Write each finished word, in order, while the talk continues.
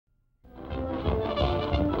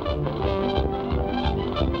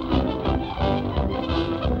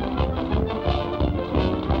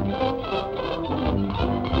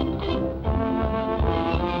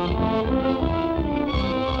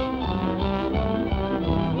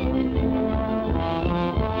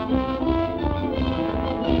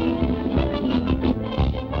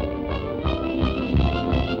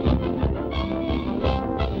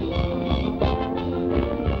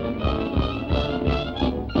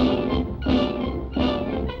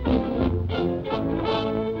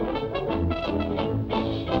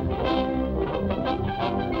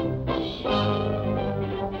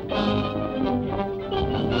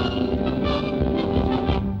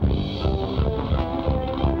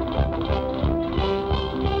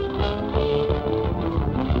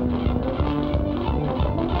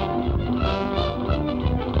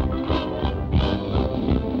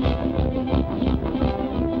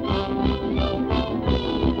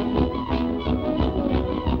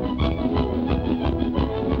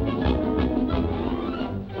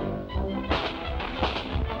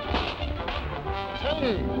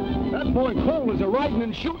was a riding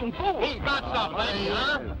and shooting fool. He got something,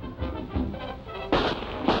 huh?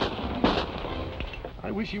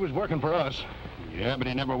 I wish he was working for us. Yeah, but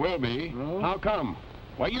he never will be. How come?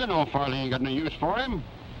 Well, you know Farley ain't got no use for him.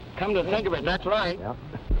 Come to think of it, that's right. Yeah.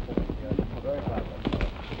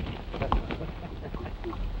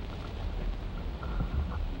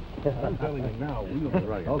 I'm telling you now, we'll be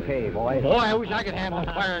right. Okay, boy. Boy, I wish I could handle a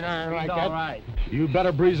firing iron like that. All right. You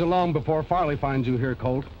better breeze along before Farley finds you here,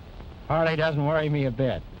 Colt. Farley doesn't worry me a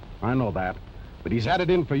bit. I know that. But he's had it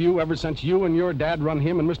in for you ever since you and your dad run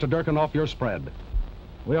him and Mr. Durkin off your spread.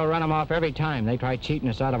 We'll run them off every time they try cheating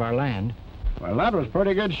us out of our land. Well, that was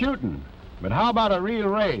pretty good shooting. But how about a real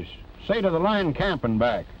race? Say to the line camp and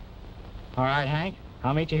back. All right, Hank.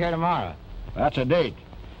 I'll meet you here tomorrow. That's a date.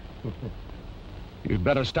 You'd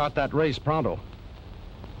better start that race pronto.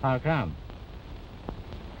 How come?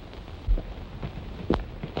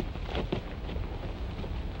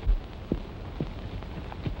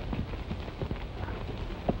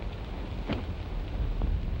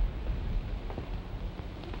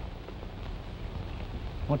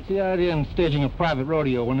 What's the idea in staging a private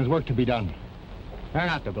rodeo when there's work to be done? They're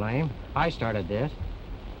not to blame. I started this.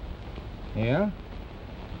 Yeah?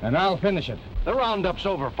 And I'll finish it. The roundup's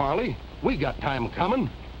over, Farley. We got time coming.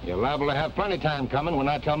 You're liable to have plenty time coming when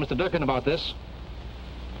I tell Mr. Durkin about this.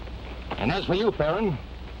 And as for you, Farron,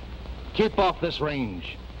 keep off this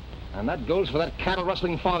range. And that goes for that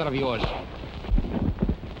cattle-rustling father of yours.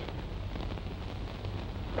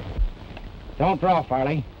 Don't draw,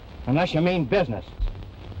 Farley, unless you mean business.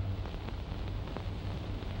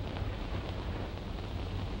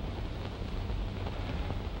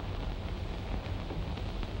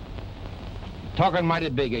 Talking mighty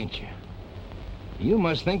big, ain't you? You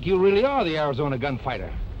must think you really are the Arizona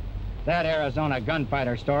gunfighter. That Arizona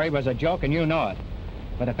gunfighter story was a joke, and you know it.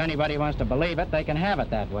 But if anybody wants to believe it, they can have it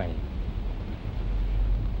that way.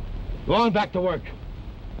 Go on back to work.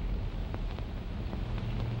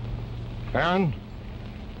 Farron,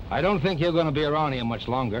 I don't think you're going to be around here much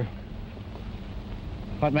longer.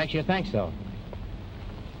 What makes you think so?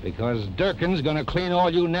 Because Durkin's going to clean all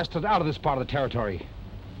you nesters out of this part of the territory.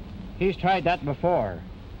 He's tried that before,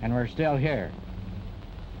 and we're still here.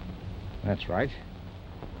 That's right.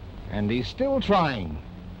 And he's still trying.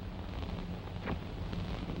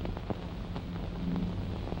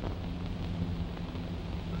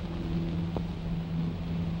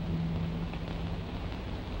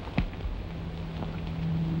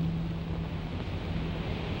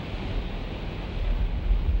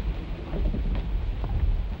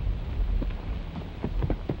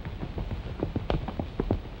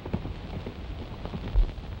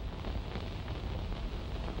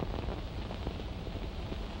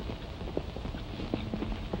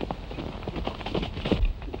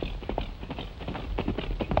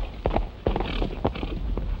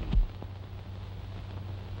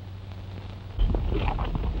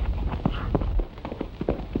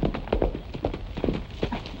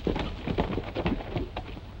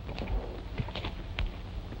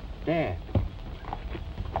 Dad.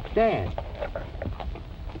 Dad.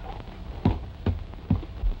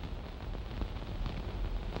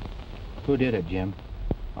 Who did it, Jim?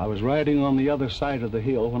 I was riding on the other side of the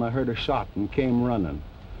hill when I heard a shot and came running.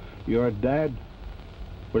 Your dad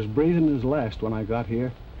was breathing his last when I got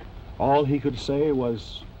here. All he could say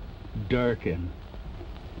was, Durkin.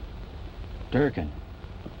 Durkin.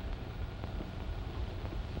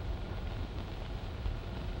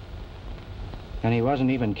 And he wasn't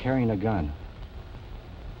even carrying a gun.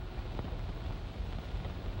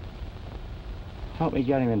 Help me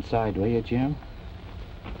get him inside, will you, Jim?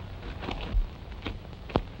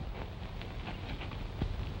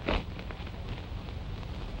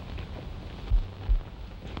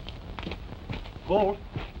 Colt,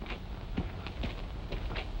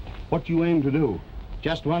 what you aim to do?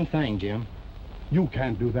 Just one thing, Jim. You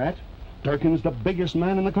can't do that. Durkin's the biggest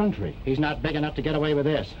man in the country. He's not big enough to get away with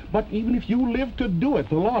this. But even if you live to do it,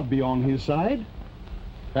 the law'd be on his side.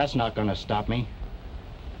 That's not going to stop me.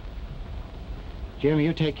 Jim,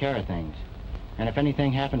 you take care of things. And if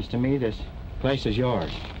anything happens to me, this place is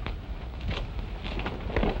yours.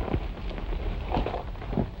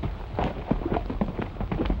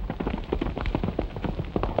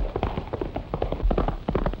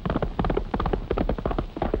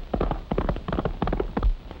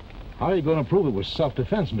 How are you going to prove it was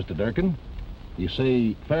self-defense, Mr. Durkin? You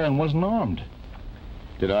say Farron wasn't armed.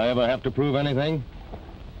 Did I ever have to prove anything?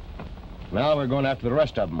 Now we're going after the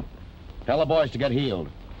rest of them. Tell the boys to get healed.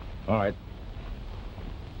 All right.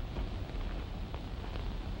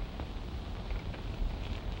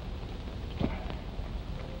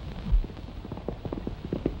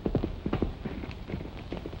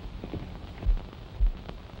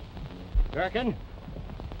 Durkin,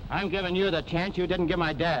 I'm giving you the chance you didn't give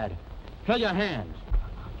my dad. Fill your hands.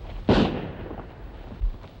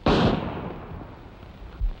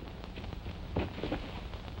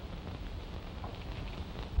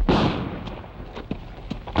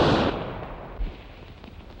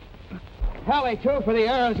 Tally, too, for the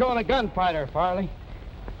Arizona Gunfighter, Farley.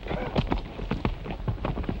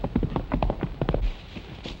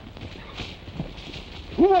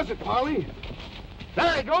 Who was it, Farley?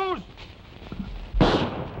 There he goes!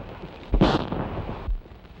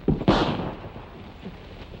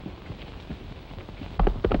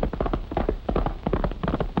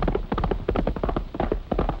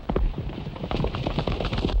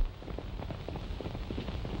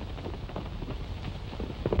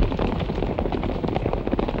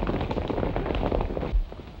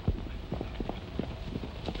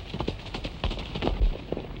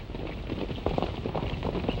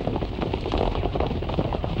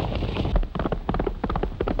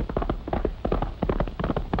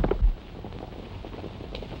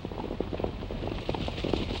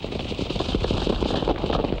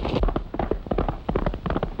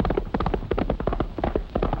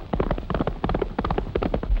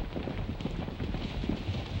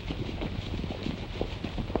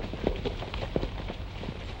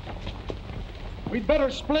 We'd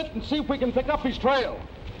better split and see if we can pick up his trail.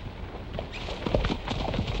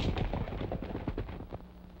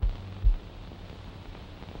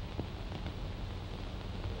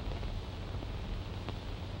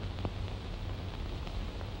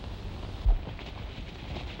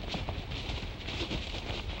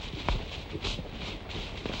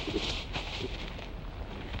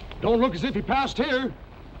 Don't look as if he passed here.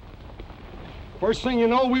 First thing you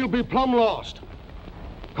know, we'll be plumb lost.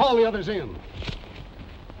 Call the others in.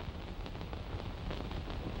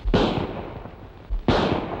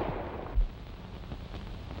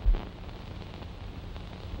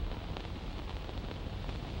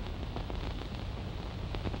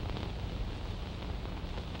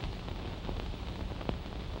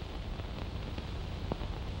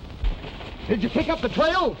 Did you pick up the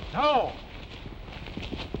trail? No.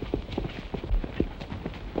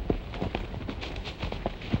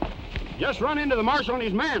 Just run into the marshal and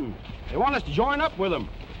his men. They want us to join up with them.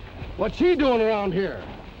 What's he doing around here?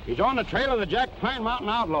 He's on the trail of the Jack Pine Mountain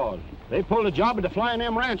outlaws. They pulled a job at the Flying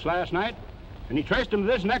M Ranch last night, and he traced them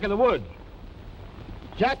to this neck of the woods.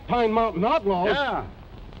 Jack Pine Mountain outlaws? Yeah.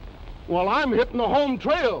 Well, I'm hitting the home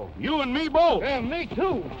trail. You and me both. Yeah, me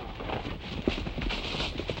too.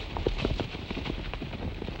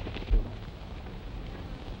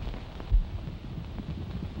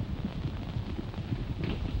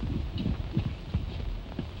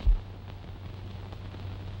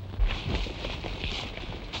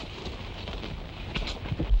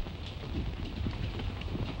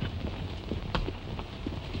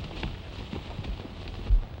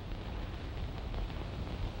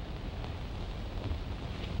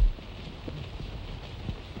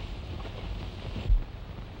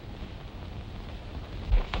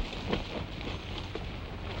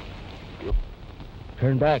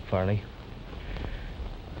 Turn back, Farley.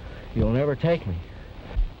 You'll never take me.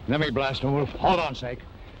 Let me blast him, Wolf. Hold on, sake.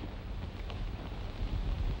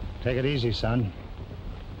 Take it easy, son.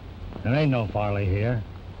 There ain't no Farley here,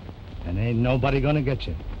 and ain't nobody gonna get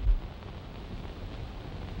you.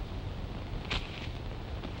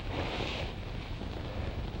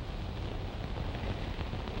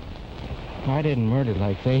 I didn't murder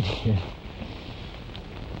like they did.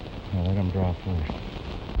 Now let him draw first.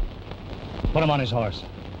 Put him on his horse.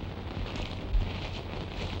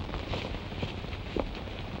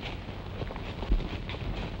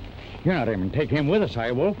 You're not aiming to take him with us, are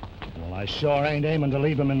you, Wolf? Well, I sure ain't aiming to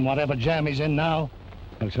leave him in whatever jam he's in now.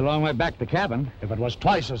 Well, it's a long way back to the cabin. If it was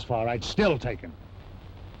twice as far, I'd still take him.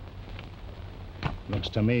 Looks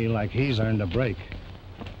to me like he's earned a break.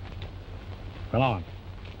 Come on.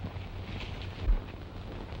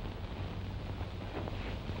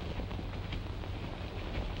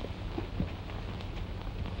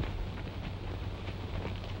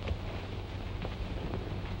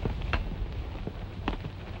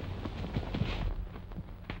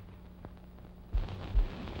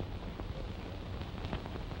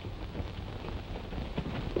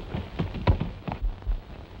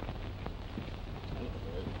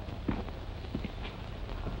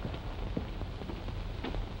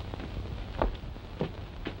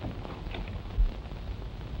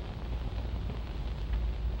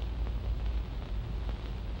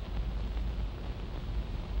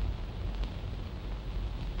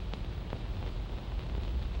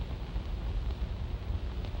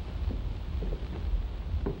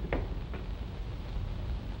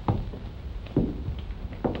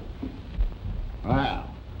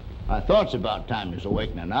 I thought it's about time you's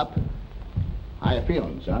awakening up. How you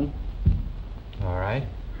feeling, son? All right.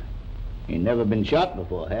 You never been shot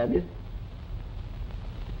before, have you?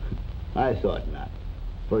 I thought not.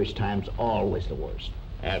 First time's always the worst.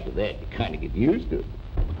 After that, you kind of get used to it.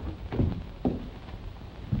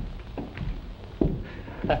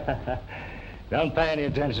 Don't pay any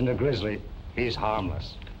attention to Grizzly. He's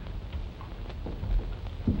harmless.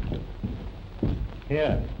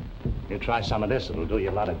 Here, you try some of this. It'll do you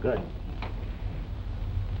a lot of good.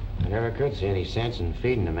 I never could see any sense in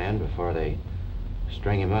feeding a man before they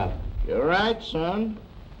string him up. You're right, son.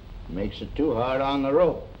 Makes it too hard on the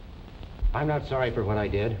rope. I'm not sorry for what I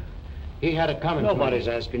did. He had it coming. Nobody's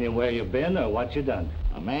asking you where you've been or what you done.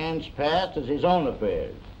 A man's past is his own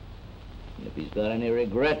affairs. And if he's got any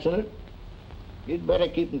regrets in it, you'd better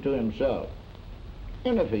keep them to himself.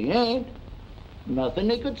 And if he ain't, nothing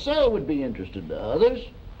he could say would be interested to others.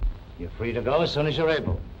 You're free to go as soon as you're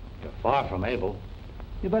able. You're far from able.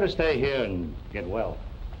 You better stay here and get well.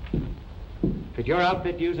 Could your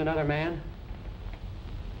outfit use another man?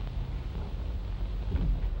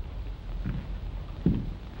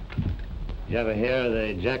 You ever hear of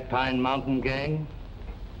the Jack Pine Mountain Gang?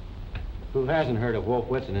 Who hasn't heard of Wolf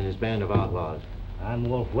Whitson and his band of outlaws? I'm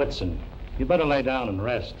Wolf Whitson. You better lay down and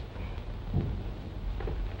rest.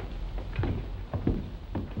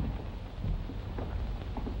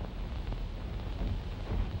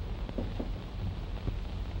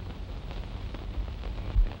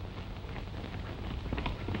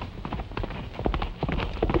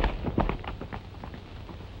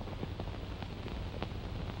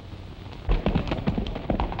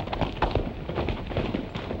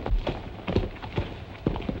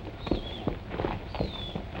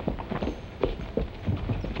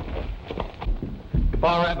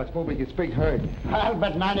 Bar rabbits moving his big herd. I'll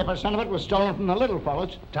bet 90% of it was stolen from the little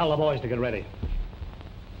fellas. Tell the boys to get ready.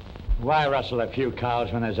 Why rustle a few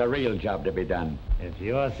cows when there's a real job to be done? If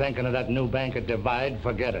you're thinking of that new bank at Divide,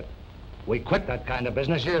 forget it. We quit that kind of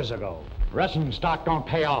business years ago. Rustling stock don't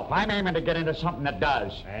pay off. I'm aiming to get into something that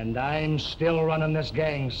does. And I'm still running this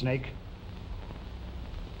gang, Snake.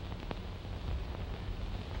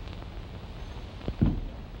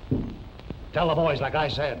 Tell the boys like I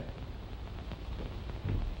said.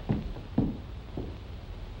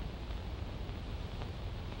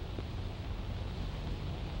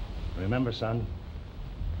 Remember, son,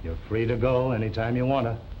 you're free to go anytime you want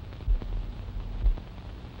to.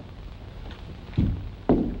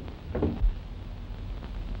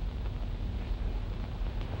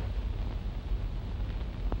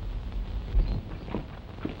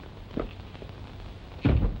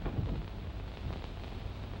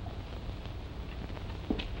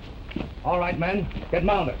 All right, men, get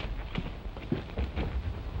mounted.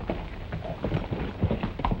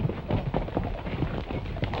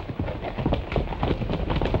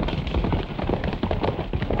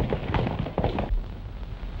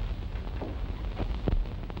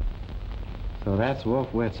 So that's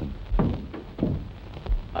Wolf Whitson.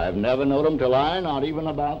 I've never known him to lie, not even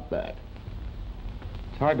about that.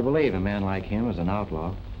 It's hard to believe a man like him is an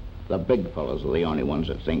outlaw. The big fellas are the only ones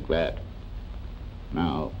that think that.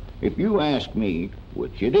 Now, if you ask me,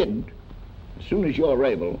 which you didn't, as soon as you're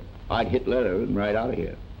able, I'd hit leather and right out of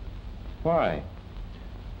here. Why?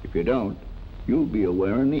 If you don't, you'll be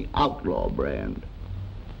wearing the outlaw brand.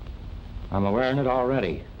 I'm wearing it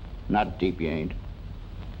already. Not deep, you ain't.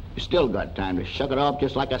 You still got time to shuck it off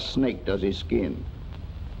just like a snake does his skin.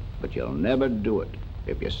 But you'll never do it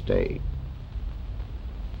if you stay.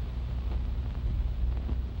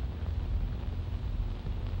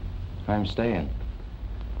 I'm staying.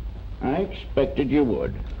 I expected you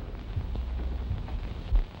would.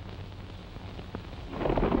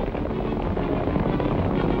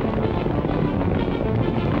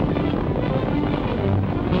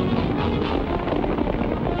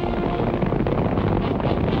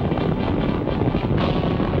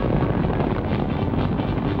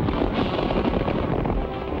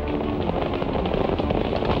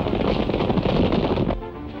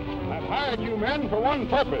 I've hired you men for one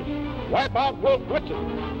purpose. Wipe out Wolf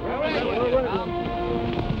Whitson.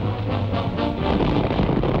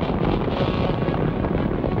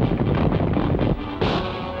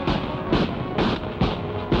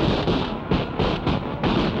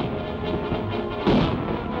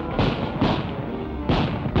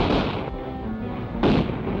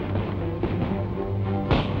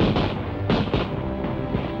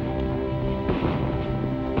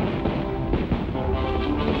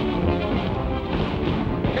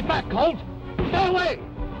 Get back, Colt! Stay away!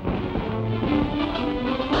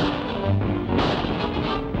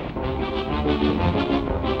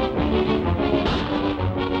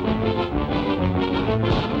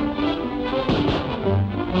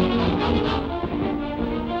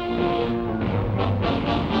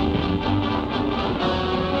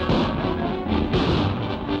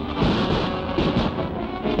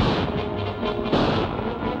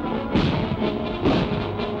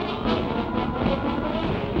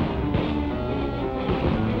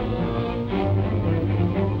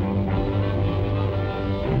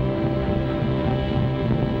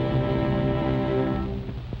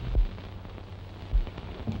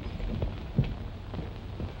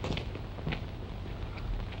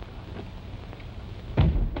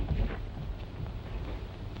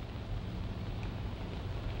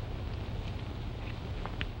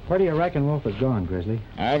 Where do you reckon Wolf is gone, Grizzly?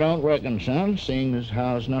 I don't reckon, son, seeing as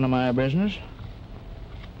how it's none of my business.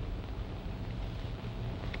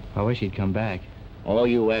 I wish he'd come back. Oh,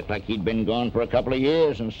 you act like he'd been gone for a couple of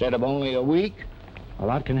years instead of only a week. A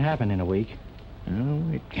lot can happen in a week.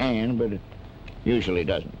 Well, it can, but it usually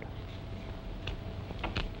doesn't.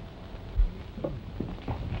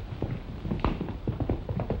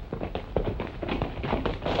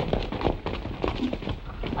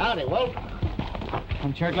 Howdy, Wolf.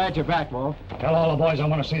 I'm sure glad you're back, Wolf. Tell all the boys I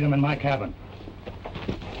want to see them in my cabin.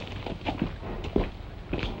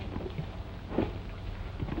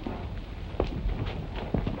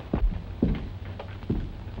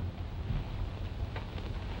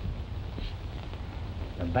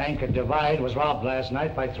 The bank at Divide was robbed last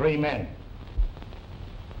night by 3 men.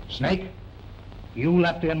 Snake, you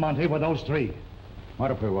left in Monte with those 3. What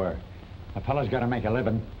if we were? A fellow's got to make a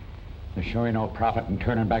living. There's sure no profit in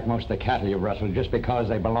turning back most of the cattle you rustled just because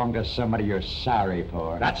they belong to somebody you're sorry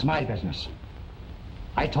for. That's my business.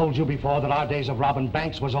 I told you before that our days of robbing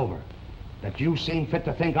banks was over. That you seem fit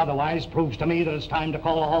to think otherwise proves to me that it's time to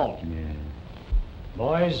call a halt. Yeah.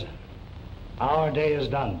 Boys, our day is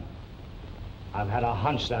done. I've had a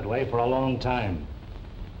hunch that way for a long time.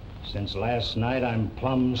 Since last night, I'm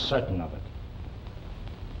plumb certain of it.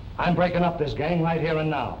 I'm breaking up this gang right here and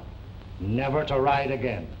now. Never to ride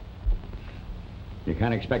again. You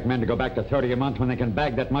can't expect men to go back to 30 a month when they can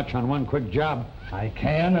bag that much on one quick job. I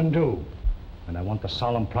can and do. And I want the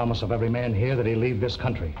solemn promise of every man here that he'll leave this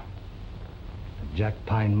country. The Jack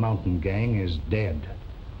Pine Mountain gang is dead.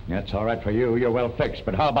 That's all right for you. You're well fixed.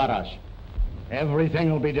 But how about us?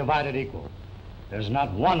 Everything will be divided equal. There's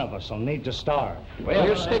not one of us will need to starve.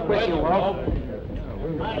 We'll stick with you, Wolf.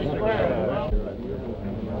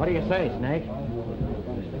 What do you say, Snake?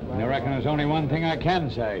 I reckon there's only one thing I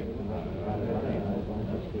can say.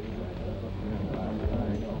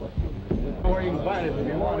 Where you can find it if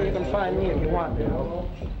you want. You can find me if you want.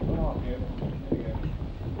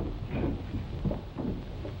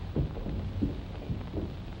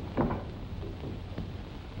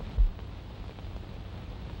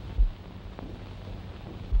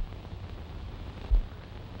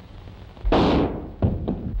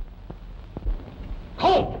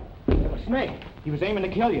 Colt! It was Snake. He was aiming to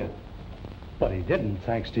kill you. But he didn't,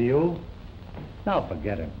 thanks to you. Now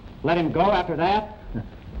forget him. Let him go after that?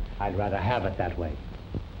 I'd rather have it that way.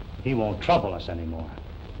 He won't trouble us anymore.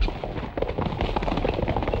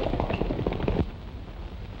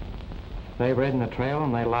 They've ridden the trail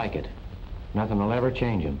and they like it. Nothing will ever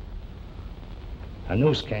change them. A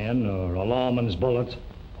noose can, or a lawman's bullet,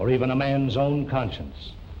 or even a man's own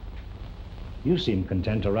conscience. You seem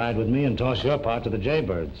content to ride with me and toss your part to the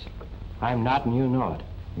jaybirds. I'm not and you know it.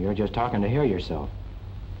 You're just talking to hear yourself.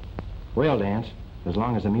 We'll dance, as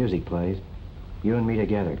long as the music plays. You and me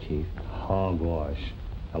together, Chief. Hogwash.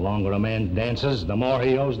 The longer a man dances, the more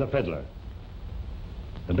he owes the fiddler.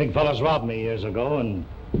 The big fellas robbed me years ago, and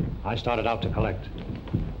I started out to collect.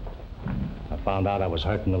 I found out I was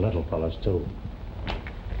hurting the little fellas, too.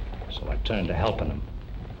 So I turned to helping them.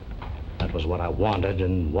 That was what I wanted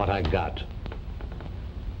and what I got.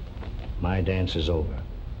 My dance is over.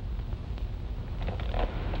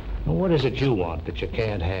 Now, what is it you want that you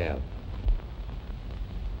can't have?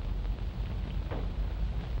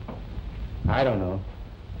 I don't know.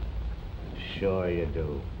 Sure you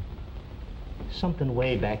do. Something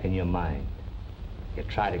way back in your mind. You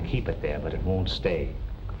try to keep it there, but it won't stay.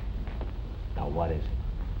 Now, what is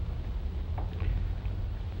it?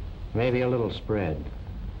 Maybe a little spread.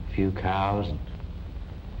 A few cows and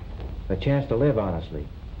a chance to live honestly.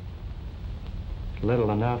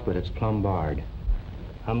 Little enough, but it's plumb barred.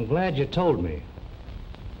 I'm glad you told me.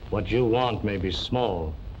 What you want may be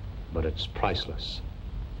small, but it's priceless.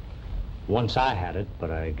 Once I had it,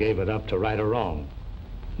 but I gave it up to right or wrong,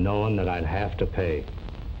 knowing that I'd have to pay.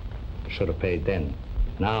 Should have paid then.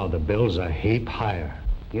 Now the bill's a heap higher.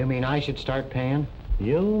 You mean I should start paying?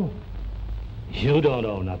 You? You don't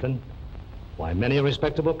owe nothing. Why, many a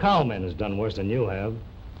respectable cowman has done worse than you have.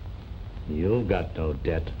 You've got no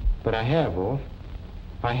debt. But I have, Wolf.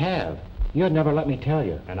 I have. You'd never let me tell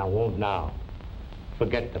you. And I won't now.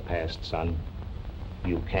 Forget the past, son.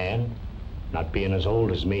 You can, not being as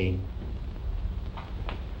old as me.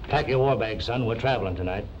 Pack your war bag, son. We're traveling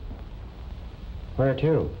tonight. Where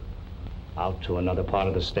to? Out to another part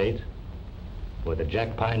of the state, where the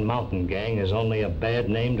Jack Pine Mountain gang is only a bad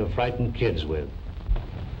name to frighten kids with.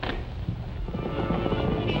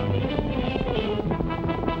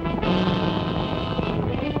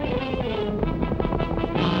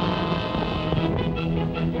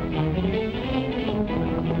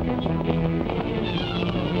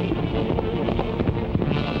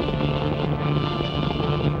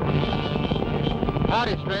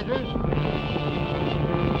 Howdy, strangers.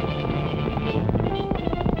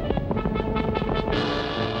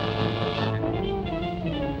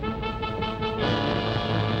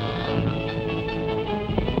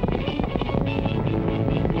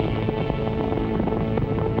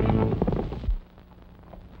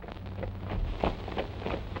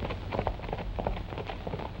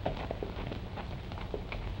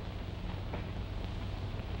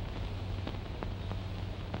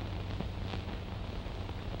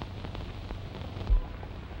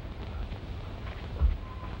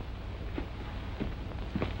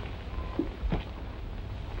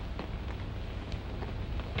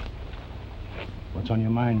 What's on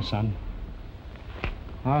your mind, son?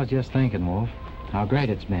 I was just thinking, Wolf, how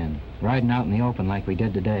great it's been, riding out in the open like we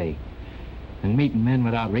did today, and meeting men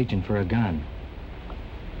without reaching for a gun.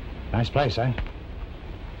 Nice place, eh?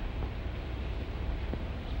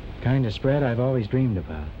 Kind of spread I've always dreamed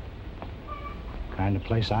about. Kind of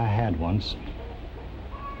place I had once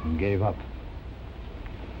and gave up.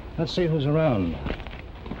 Let's see who's around.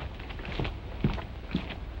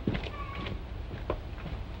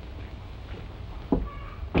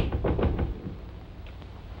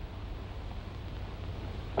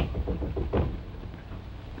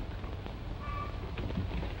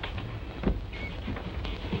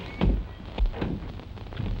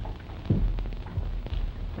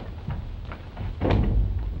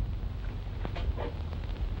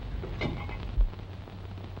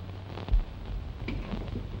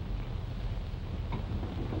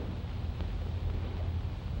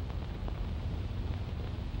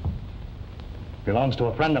 Belongs to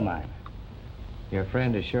a friend of mine. Your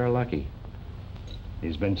friend is sure lucky.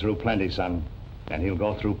 He's been through plenty, son, and he'll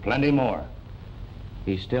go through plenty more.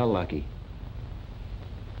 He's still lucky.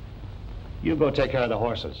 You go take care of the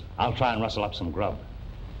horses. I'll try and rustle up some grub.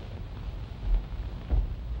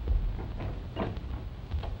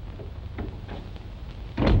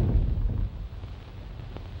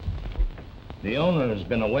 The owner has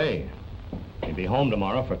been away. He'll be home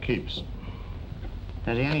tomorrow for keeps.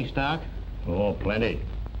 Has he any stock? Oh, plenty.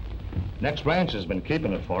 Next ranch has been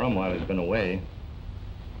keeping it for him while he's been away.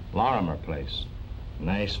 Lorimer place.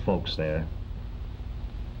 Nice folks there.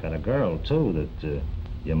 Got a girl, too, that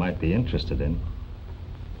you might be interested in.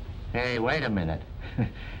 Hey, wait a minute.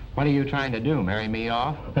 What are you trying to do, marry me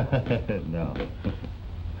off? No.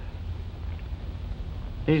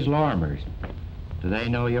 These Lorimers, do they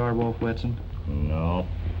know you're Wolf Whitson? No.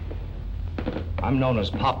 I'm known as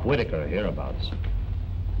Pop Whitaker hereabouts.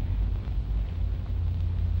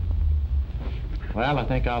 Well, I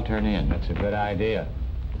think I'll turn in. That's a good idea.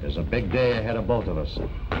 There's a big day ahead of both of us.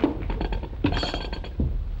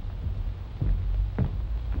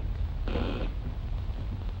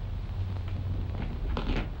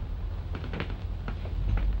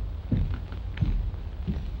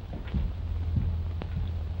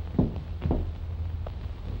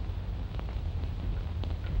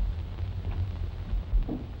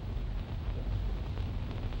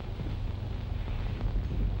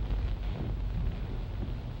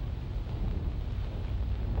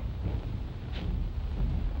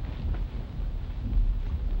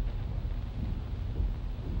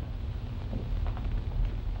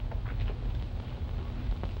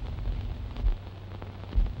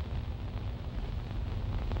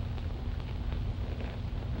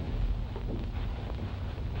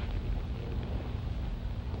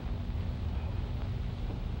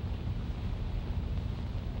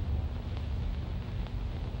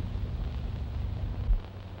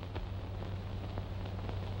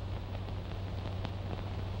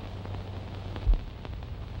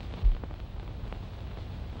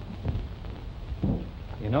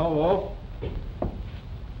 You know, Wolf,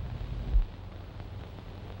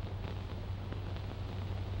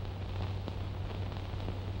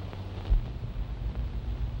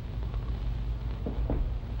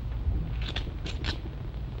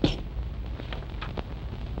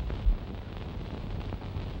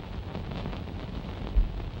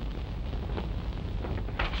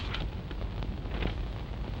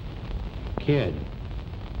 kid,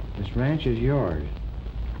 this ranch is yours.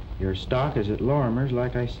 Your stock is at Lorimer's,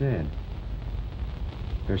 like I said.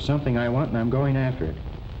 There's something I want, and I'm going after it.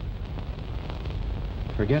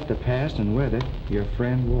 Forget the past, and with it, your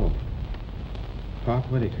friend Wolf. Pop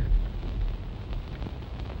Whitaker.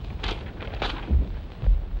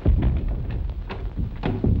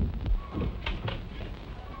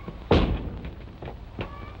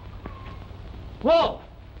 Wolf!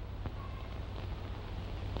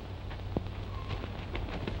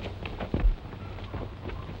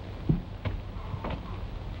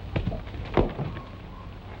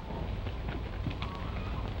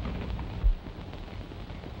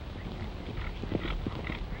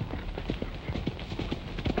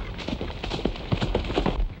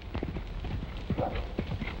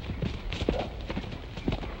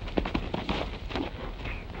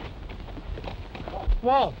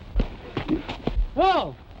 Wolf!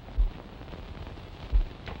 Wolf!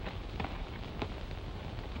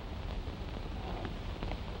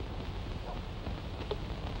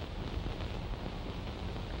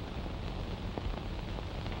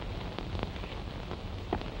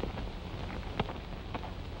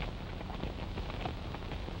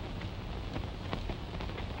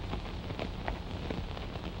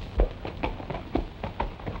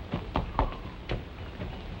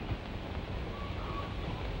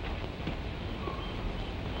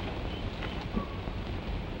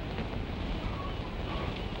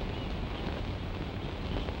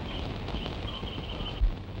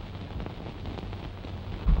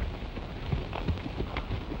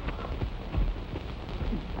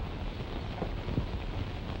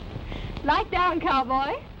 Light down,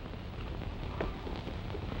 cowboy.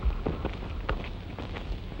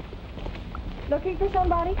 Looking for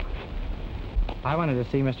somebody? I wanted to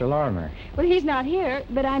see Mr. Lorimer. Well, he's not here,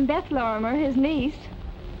 but I'm Beth Lorimer, his niece.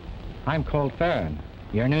 I'm Colt Farron,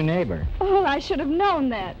 your new neighbor. Oh, I should have known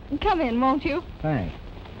that. Come in, won't you? Thanks.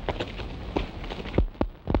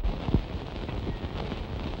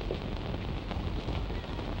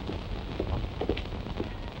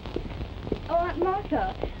 Oh, Aunt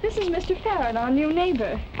Martha, this is Mr. Farron, our new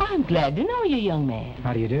neighbor. I'm glad to know you, young man.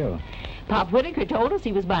 How do you do? Pop Whitaker told us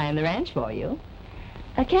he was buying the ranch for you.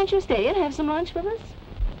 Can't you stay and have some lunch with us?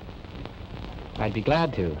 I'd be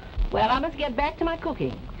glad to. Well, I must get back to my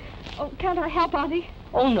cooking. Oh, can't I help, Auntie?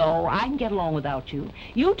 Oh, no, I can get along without you.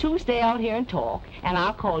 You two stay out here and talk, and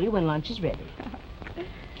I'll call you when lunch is ready.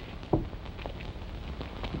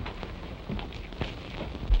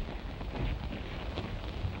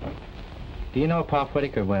 Do you know Pop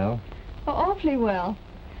Whitaker well? Oh, awfully well.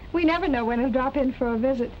 We never know when he'll drop in for a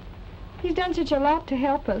visit. He's done such a lot to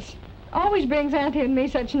help us. Always brings Auntie and me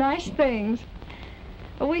such nice things.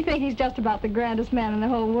 Well, we think he's just about the grandest man in the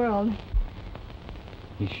whole world.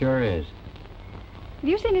 He sure is. Have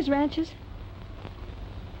you seen his ranches?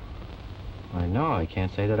 I know, I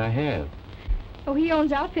can't say that I have. Oh, he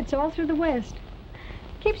owns outfits all through the West.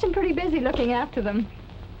 Keeps him pretty busy looking after them.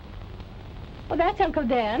 Oh, that's Uncle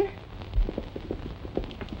Dan.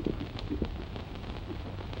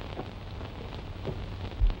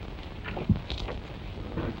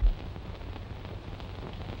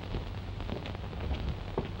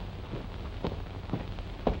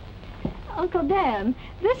 Uncle Dan,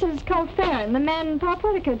 this is Colt Farron, the man Pop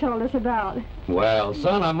Whitaker told us about. Well,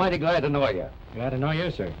 son, I'm mighty glad to know you. Glad to know you,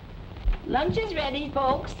 sir. Lunch is ready,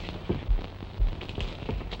 folks.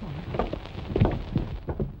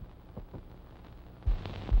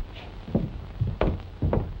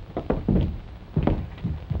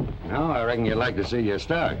 Now, I reckon you'd like to see your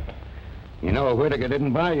stock. You know, Whitaker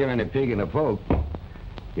didn't buy you any pig in a poke.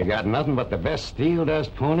 You got nothing but the best steel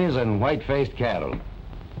dust ponies and white-faced cattle.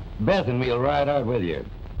 Beth and me'll ride out with you.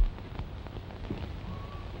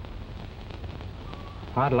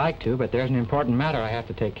 I'd like to, but there's an important matter I have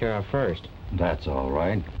to take care of first. That's all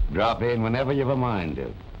right. Drop in whenever you've a mind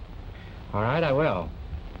to. All right, I will.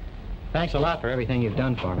 Thanks a lot for everything you've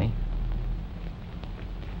done for me.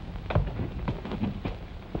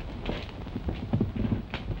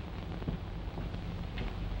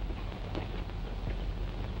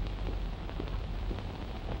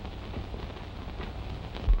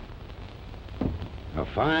 A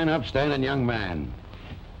fine, upstanding young man.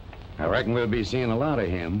 I reckon we'll be seeing a lot of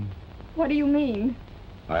him. What do you mean?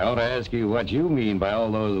 I ought to ask you what you mean by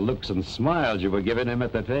all those looks and smiles you were giving him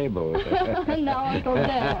at the table. No, Uncle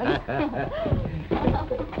Dan.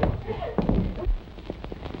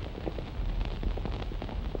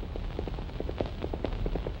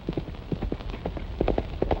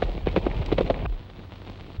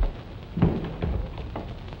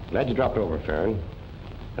 Glad you dropped over, Farron.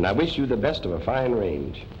 And I wish you the best of a fine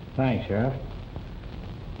range. Thanks, Sheriff.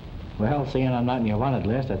 Well, seeing I'm not in your wanted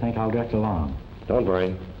list, I think I'll drift along. Don't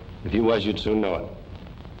worry. If you was, you'd soon know it.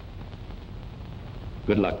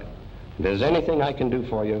 Good luck. If there's anything I can do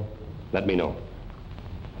for you, let me know.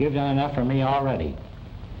 You've done enough for me already.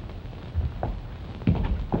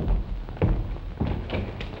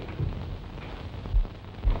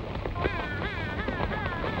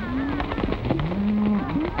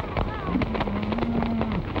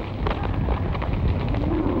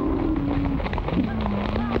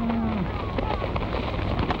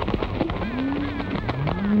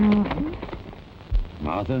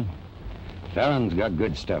 Martha, Farron's got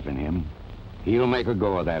good stuff in him. He'll make a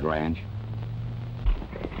go of that ranch.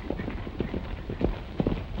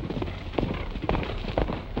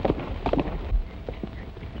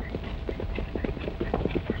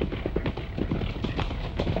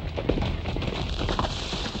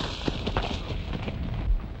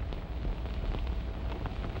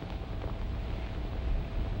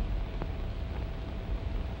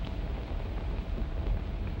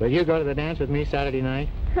 Will you go to the dance with me Saturday night?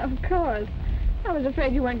 Of course. I was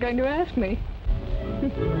afraid you weren't going to ask me.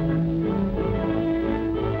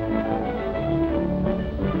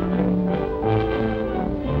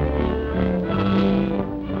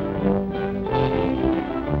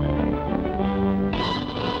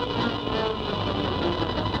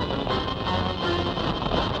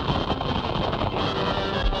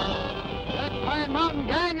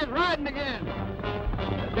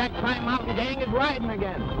 Jack Pine Mountain Gang is riding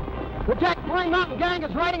again. The Jack Pine Mountain Gang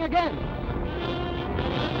is riding again.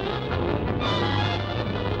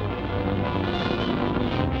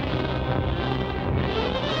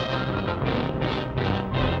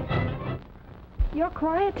 You're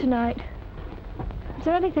quiet tonight. Is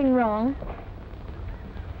there anything wrong?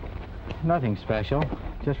 Nothing special.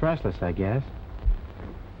 Just restless, I guess.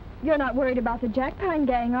 You're not worried about the Jack Pine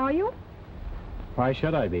Gang, are you? Why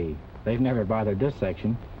should I be? They've never bothered this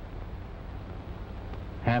section.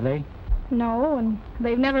 Have they? No, and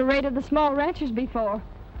they've never raided the small ranches before.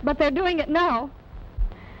 But they're doing it now.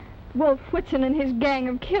 Wolf Whitson and his gang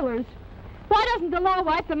of killers. Why doesn't the law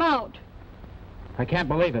wipe them out? I can't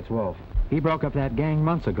believe it's Wolf. He broke up that gang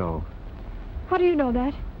months ago. How do you know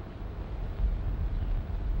that?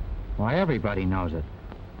 Why, everybody knows it.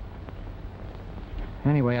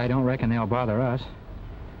 Anyway, I don't reckon they'll bother us.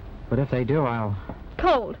 But if they do, I'll...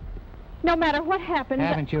 Colt, no matter what happens...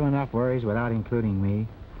 Haven't you enough worries without including me?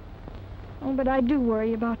 Oh, but I do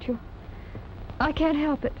worry about you. I can't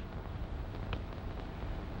help it.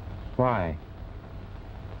 Why?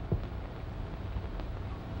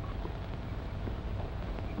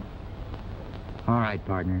 All right,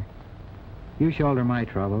 partner. You shoulder my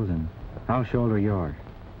troubles, and I'll shoulder yours.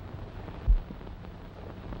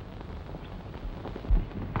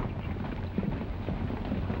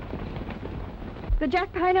 The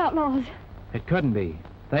Jack Pine outlaws. It couldn't be.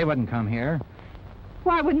 They wouldn't come here.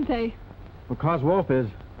 Why wouldn't they? Because Wolf is...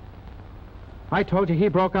 I told you he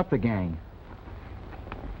broke up the gang.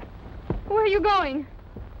 Where are you going?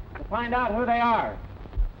 To find out who they are.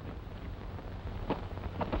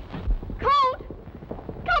 Colt!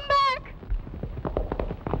 Come back!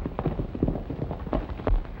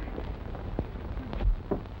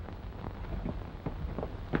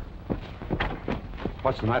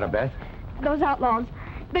 What's the matter, Beth? Those outlaws.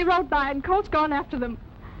 They rode by and Colt's gone after them.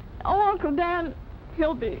 Oh, Uncle Dan,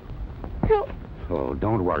 he'll... Oh,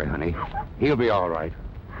 don't worry, honey. He'll be all right.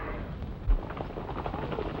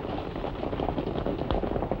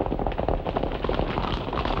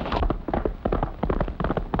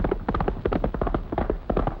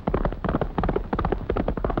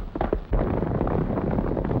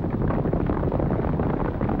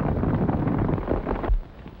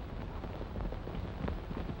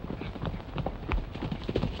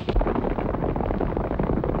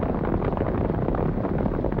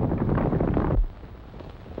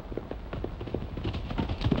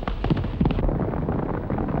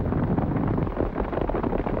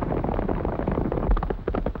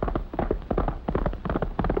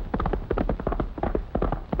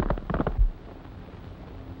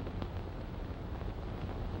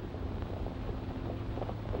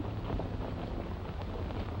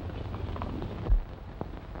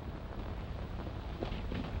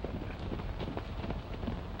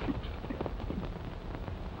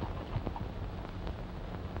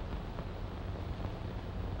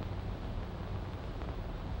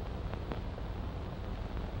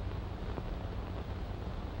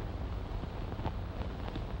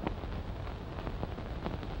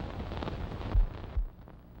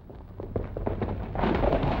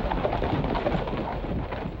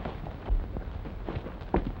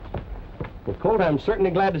 Colt, I'm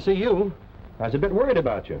certainly glad to see you. I was a bit worried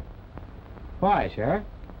about you. Why, Sheriff?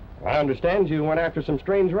 I understand you went after some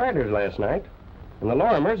strange riders last night, and the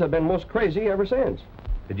Lorimers have been most crazy ever since.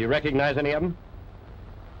 Did you recognize any of them?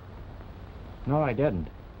 No, I didn't.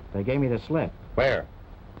 They gave me the slip. Where?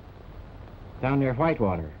 Down near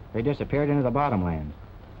Whitewater. They disappeared into the bottomlands.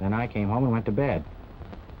 Then I came home and went to bed.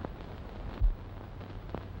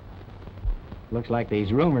 Looks like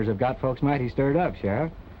these rumors have got folks mighty stirred up,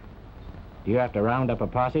 Sheriff. Do you have to round up a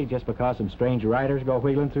posse just because some strange riders go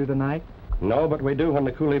wheeling through the night? No, but we do when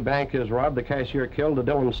the Cooley Bank is robbed, the cashier killed, the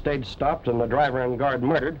Dillon stage stopped, and the driver and guard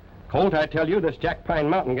murdered. Colt, I tell you, this Jack Pine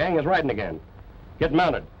Mountain Gang is riding again. Get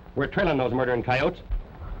mounted. We're trailing those murdering coyotes.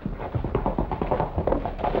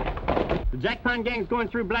 The Jack Pine Gang's going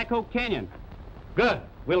through Black Oak Canyon. Good.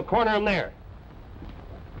 We'll corner them there.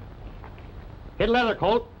 Hit leather,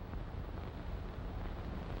 Colt.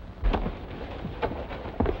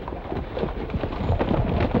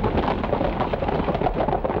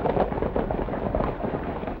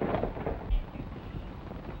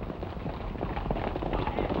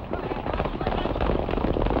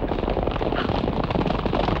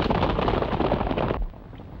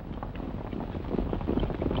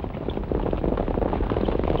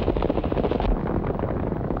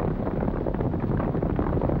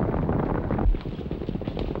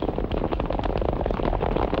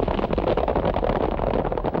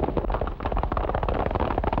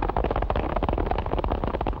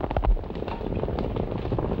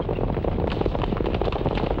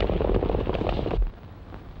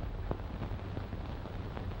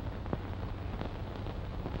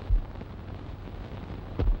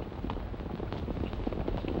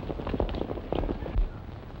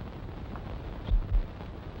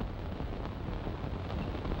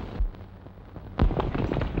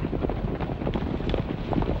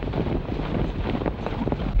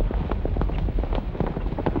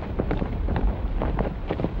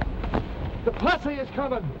 posse is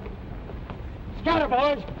coming. Scatter,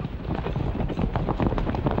 boys.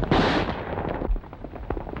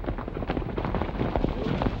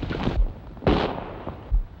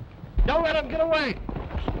 Don't let them get away.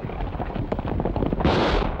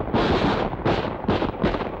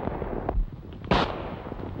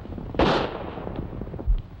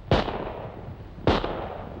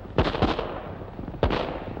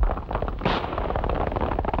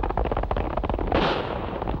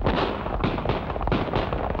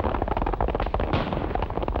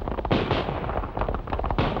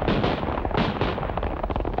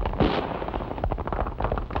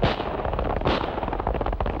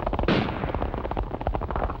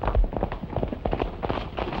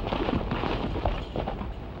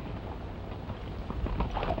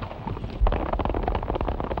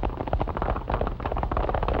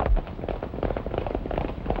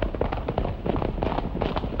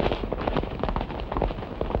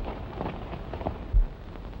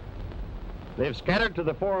 They've scattered to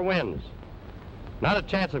the four winds. Not a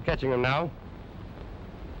chance of catching them now.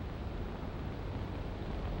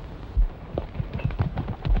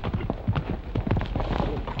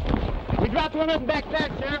 We dropped one of them back there,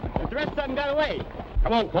 Sheriff, but the rest of them got away.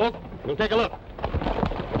 Come on, Colt. We'll take a look.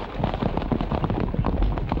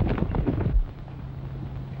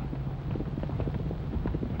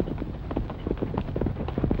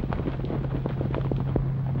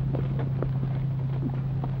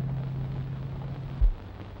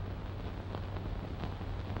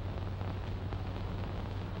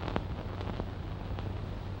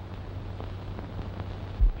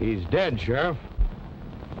 He's dead, Sheriff.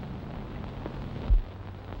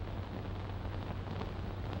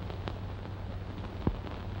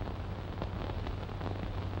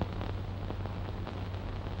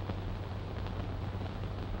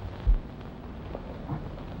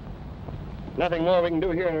 Nothing more we can do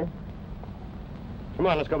here. Come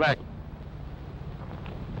on, let's go back.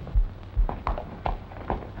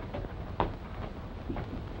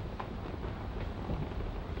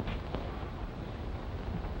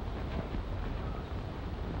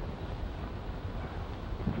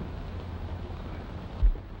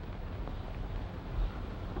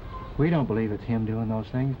 We don't believe it's him doing those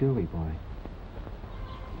things, do we, boy?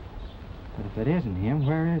 But if it isn't him,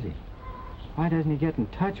 where is he? Why doesn't he get in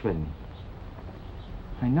touch with me?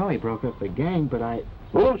 I know he broke up the gang, but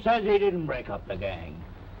Who says he didn't break up the gang?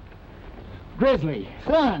 Grizzly!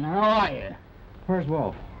 Son, how are you? Where's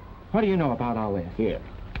Wolf? What do you know about all this? Here,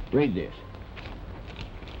 read this.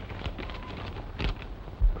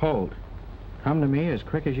 Colt, come to me as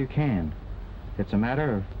quick as you can. It's a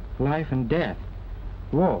matter of life and death.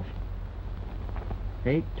 Wolf.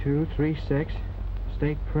 8236,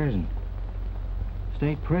 State Prison.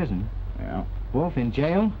 State Prison? Yeah, Wolf in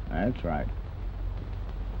jail? that's right.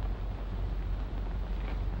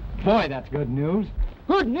 Boy, that's good news.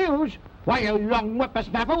 Good news? Why, you young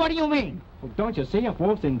whippersnapper, what do you mean? Well, don't you see, if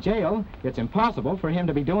Wolf's in jail, it's impossible for him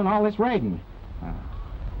to be doing all this raiding.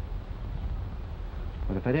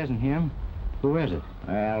 But if it isn't him, who is it?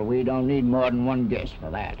 Well, we don't need more than one guess for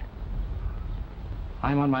that.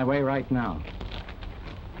 I'm on my way right now.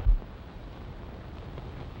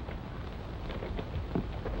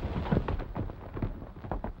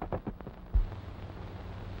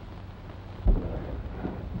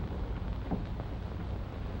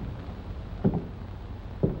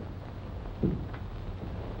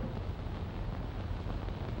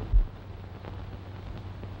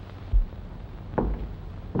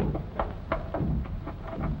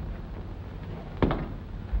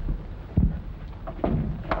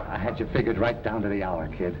 You figured right down to the hour,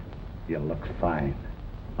 kid. You look fine.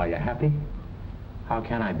 Are you happy? How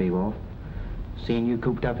can I be, Wolf? Seeing you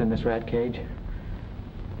cooped up in this rat cage?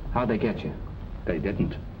 How'd they get you? They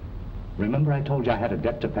didn't. Remember I told you I had a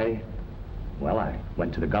debt to pay? Well, I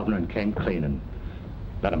went to the governor and came clean and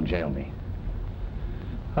let him jail me.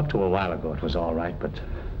 Up to a while ago, it was all right, but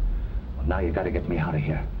well, now you got to get me out of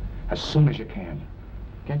here as soon as you can.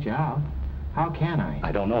 Get you out? How can I?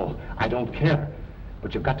 I don't know. I don't care.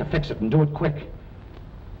 But you've got to fix it and do it quick.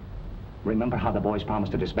 Remember how the boys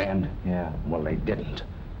promised to disband? Yeah. Well, they didn't.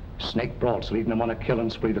 Snake Brawl's leading them on a killing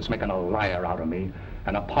spree that's making a liar out of me,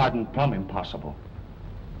 and a pardon plumb impossible.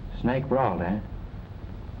 Snake Brawl, eh?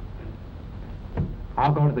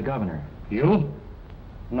 I'll go to the governor. You?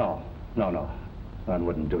 No. That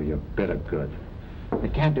wouldn't do you a bit of good.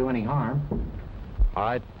 It can't do any harm. All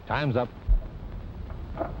right, time's up.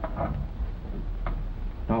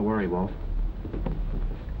 Don't worry, Wolf.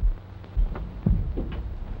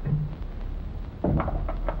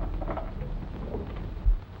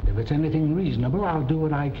 If it's anything reasonable, I'll do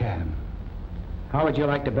what I can. How would you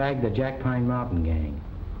like to bag the Jack Pine Mountain gang?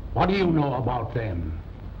 What do you know about them?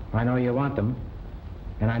 I know you want them,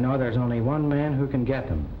 and I know there's only one man who can get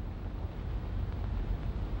them.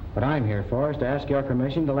 What I'm here for is to ask your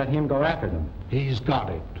permission to let him go after them. He's got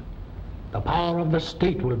it. The power of the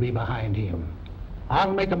state will be behind him.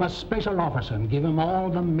 I'll make him a special officer and give him all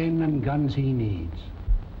the men and guns he needs.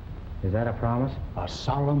 Is that a promise? A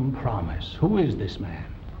solemn promise. Who is this man?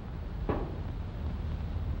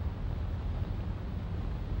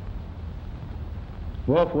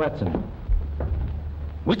 Wolf Whitson.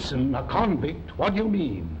 Whitson, a convict? What do you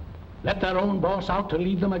mean? Let their own boss out to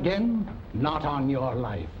lead them again? Not on your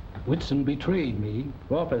life. Whitson betrayed me.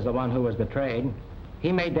 Wolf is the one who was betrayed.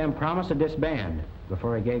 He made them promise to disband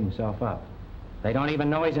before he gave himself up. They don't even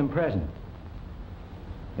know he's in prison.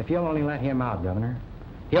 If you'll only let him out, Governor,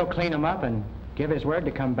 he'll clean them up and give his word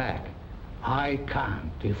to come back. I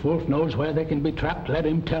can't. If Wolf knows where they can be trapped, let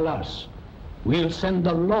him tell us. We'll send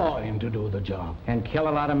the law in to do the job. And kill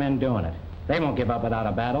a lot of men doing it. They won't give up without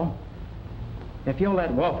a battle. If you'll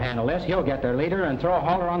let Wolf handle this, he'll get their leader and throw a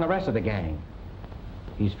halter on the rest of the gang.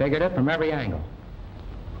 He's figured it from every angle.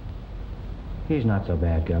 He's not so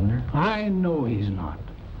bad, Governor. I know he's not.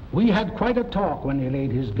 We had quite a talk when he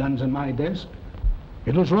laid his guns on my desk.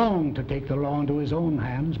 It was wrong to take the law into his own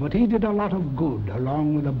hands, but he did a lot of good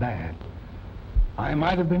along with the bad. I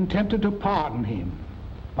might have been tempted to pardon him,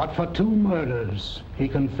 but for 2 murders he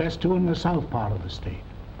confessed to in the south part of the state.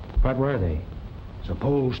 What were they?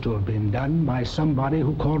 Supposed to have been done by somebody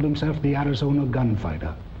who called himself the Arizona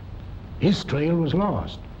Gunfighter. His trail was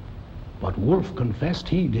lost, but Wolf confessed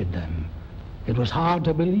he did them. It was hard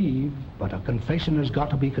to believe, but a confession has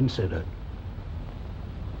got to be considered.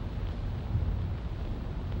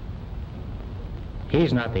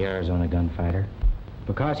 He's not the Arizona Gunfighter.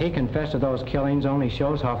 Because he confessed to those killings only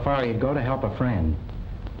shows how far he'd go to help a friend.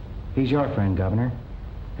 He's your friend, Governor,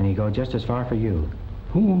 and he'd go just as far for you.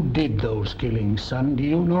 Who did those killings, son? Do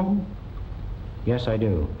you know? Yes, I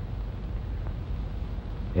do.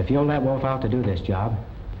 If you'll let Wolf out to do this job,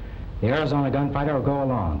 the Arizona Gunfighter will go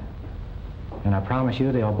along. And I promise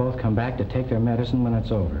you they'll both come back to take their medicine when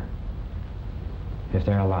it's over. If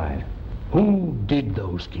they're alive. Who did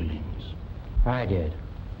those killings? I did.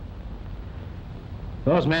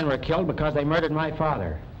 Those men were killed because they murdered my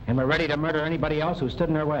father and were ready to murder anybody else who stood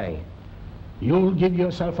in their way. You'll give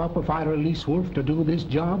yourself up if I release Wolf to do this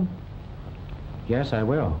job? Yes, I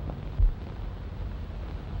will.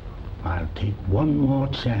 I'll take one more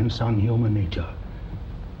chance on human nature.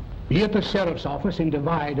 Be at the sheriff's office in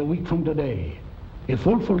Divide a week from today. If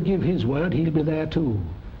Wolf will give his word, he'll be there too.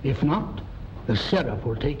 If not, the sheriff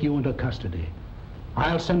will take you into custody.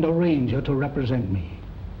 I'll send a ranger to represent me.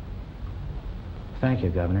 Thank you,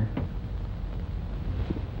 Governor.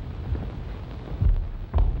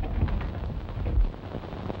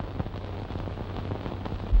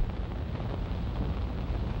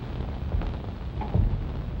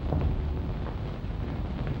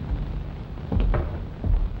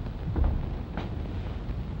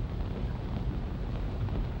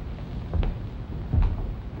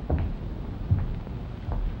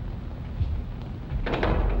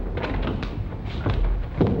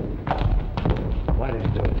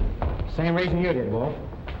 Same reason you did, Wolf.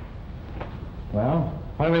 Well,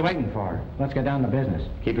 what are we waiting for? Let's get down to business.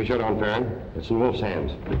 Keep your shirt on, Farron. It's in Wolf's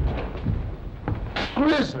hands.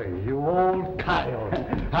 Grizzly, you old coyote.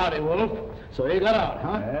 Howdy, Wolf. So you got out,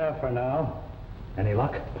 huh? Yeah, for now. Any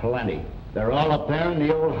luck? Plenty. They're all up there in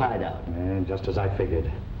the old hideout. And just as I figured.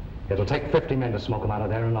 It'll take 50 men to smoke them out of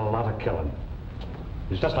there and a lot of killing.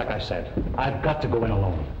 It's just like I said. I've got to go in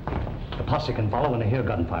alone. The posse can follow when they hear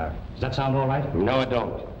gunfire. Does that sound all right? No, it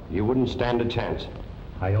don't. You wouldn't stand a chance.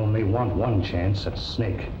 I only want one chance at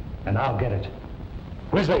Snake, and I'll get it.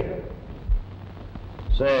 Grizzly!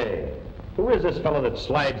 Say, who is this fellow that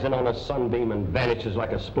slides in on a sunbeam and vanishes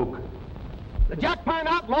like a spook? The Jack Pine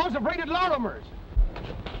outlaws have raided Lorimer's.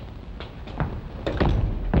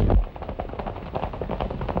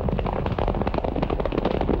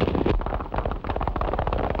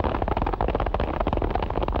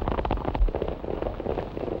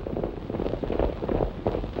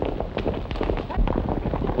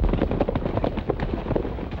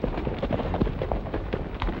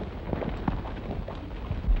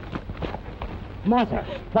 Martha,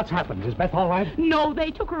 what's happened? Is Beth all right? No,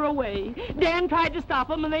 they took her away. Dan tried to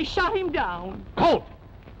stop him, and they shot him down. Colt!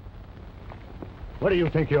 Where do you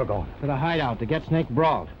think you're going? To the hideout to get Snake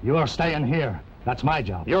brought. You're staying here. That's my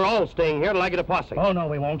job. You're all staying here till I get a posse. Oh, no,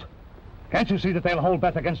 we won't. Can't you see that they'll hold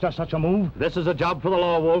Beth against us such a move? This is a job for the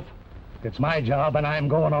law, Wolf. It's my job, and I'm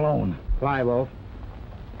going alone. Fly, Wolf.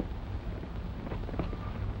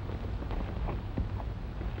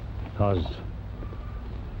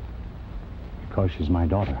 Because she's my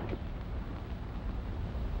daughter.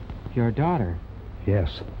 Your daughter?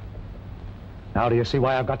 Yes. Now do you see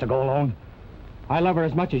why I've got to go alone? I love her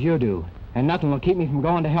as much as you do, and nothing will keep me from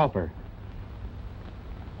going to help her.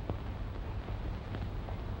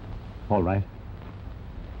 All right.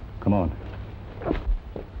 Come on.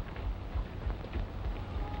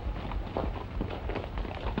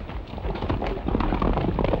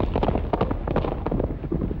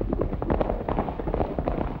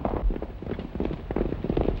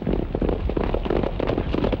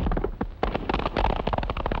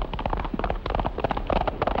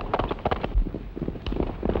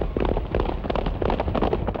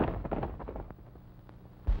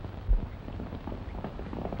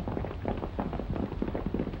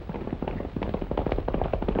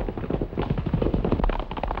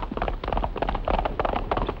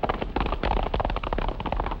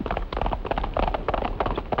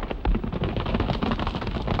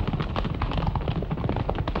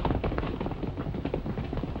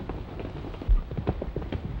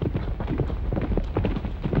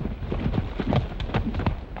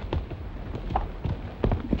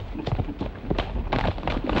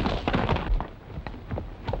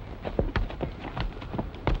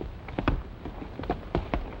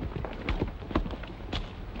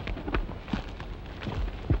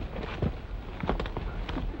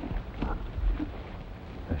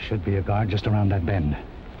 Should be a guard just around that bend.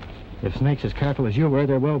 If Snake's as careful as you were,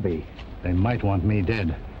 there will be. They might want me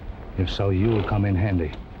dead. If so, you'll come in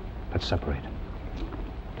handy. Let's separate.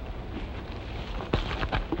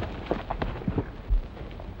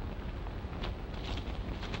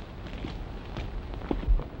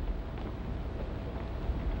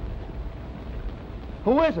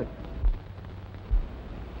 Who is it?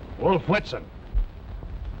 Wolf Whitson.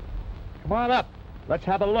 Come on up. Let's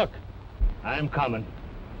have a look. I'm coming.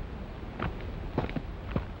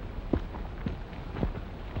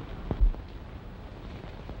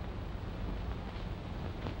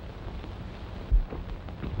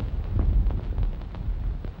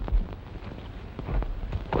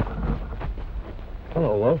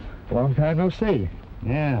 Hello, Wolf. Long time no see.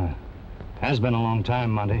 Yeah. Has been a long time,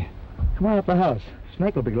 Monty. Come on up the house.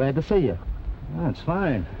 Snake will be glad to see you. That's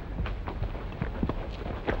fine.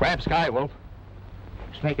 Grab Sky, Wolf.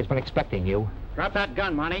 Snake has been expecting you. Drop that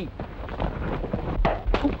gun, Monty.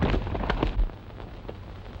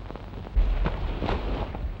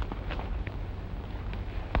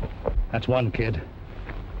 That's one, kid.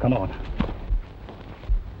 Come on.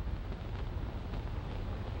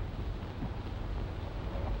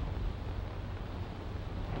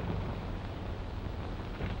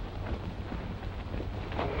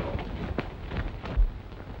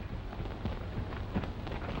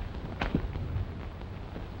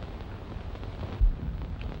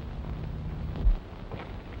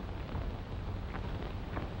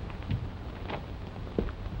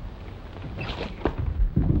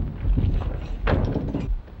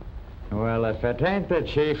 Well, if it ain't the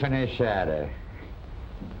chief and his shadow.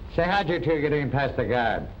 Say, how'd you two get in past the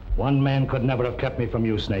guard? One man could never have kept me from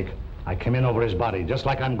you, Snake. I came in over his body, just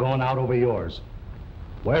like I'm going out over yours.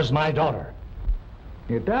 Where's my daughter?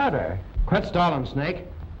 Your daughter? Quit stalling, Snake.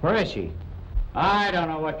 Where is she? I don't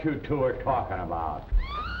know what you two are talking about.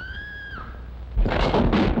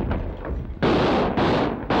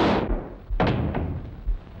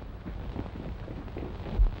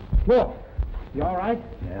 Wolf, you all right?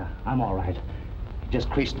 Yeah, I'm all right. He just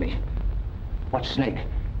creased me. Watch Snake.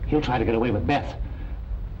 He'll try to get away with Beth.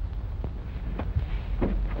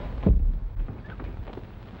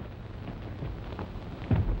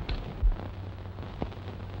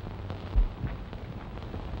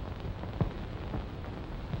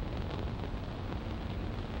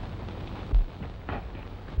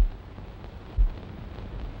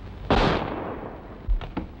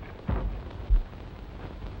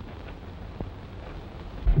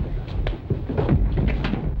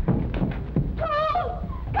 Colt!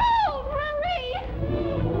 Colt, hurry!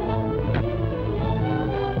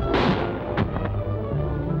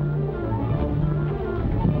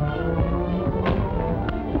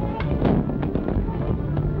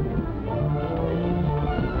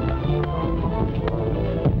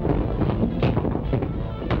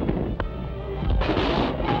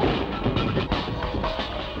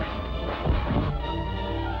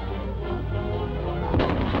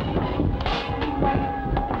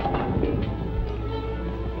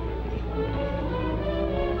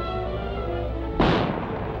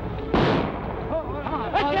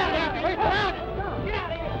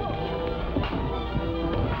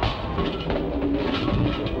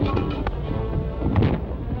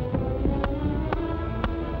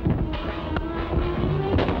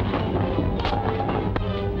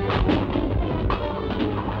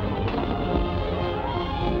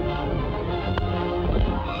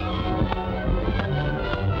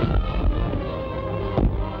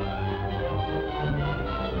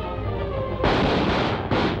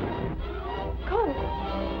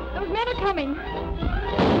 coming.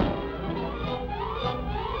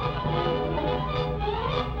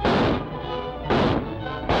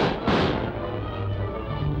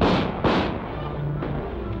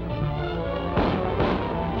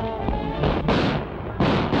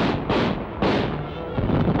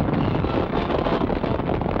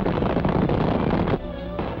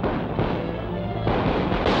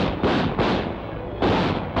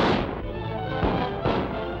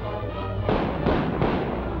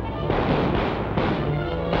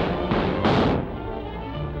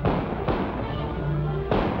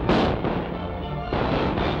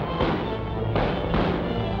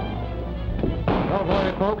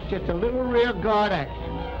 Folks, just a little rear guard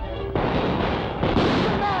action.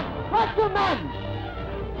 Watch the men!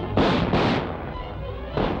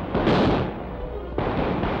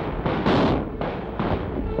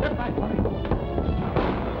 Step back, buddy.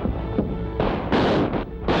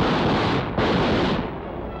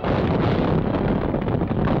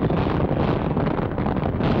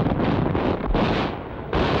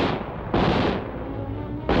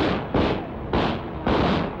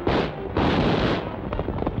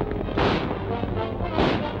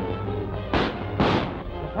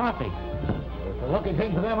 It's a lucky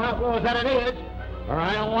thing for them outlaws that it is, or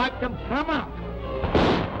I don't like them come out.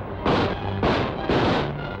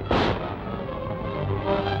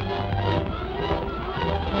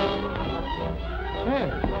 Hey,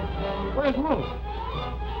 where's Wolf?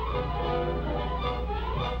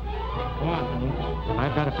 Come on, honey.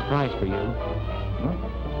 I've got a surprise for you. Huh?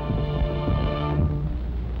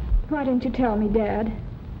 Why didn't you tell me, Dad?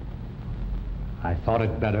 I thought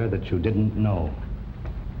it better that you didn't know.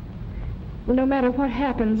 Well, no matter what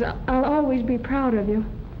happens, I'll always be proud of you.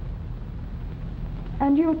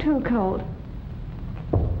 And you too, Colt.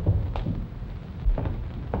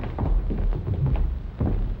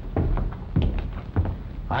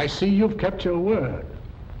 I see you've kept your word.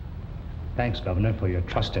 Thanks, Governor, for your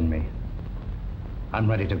trust in me. I'm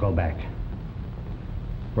ready to go back.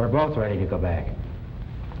 We're both ready to go back.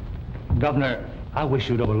 Governor, I wish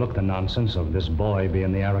you'd overlook the nonsense of this boy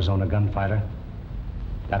being the Arizona gunfighter.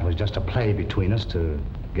 That was just a play between us to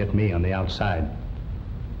get me on the outside.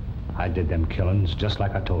 I did them killings just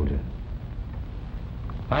like I told you.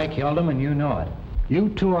 I killed him, and you know it. You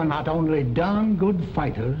two are not only darn good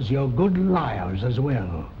fighters, you're good liars as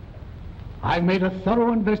well. I've made a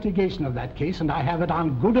thorough investigation of that case, and I have it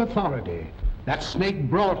on good authority. That Snake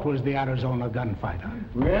Broad was the Arizona gunfighter.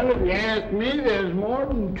 Well, if you ask me, there's more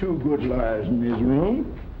than 2 good liars in this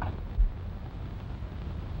room.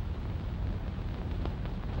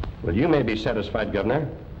 Well, you may be satisfied, Governor,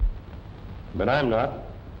 but I'm not.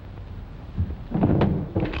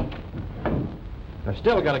 I've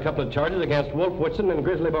still got a couple of charges against Wolf Whitson and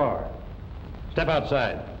Grizzly Bar. Step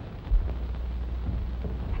outside.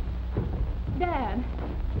 Dad.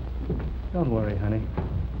 Don't worry, honey.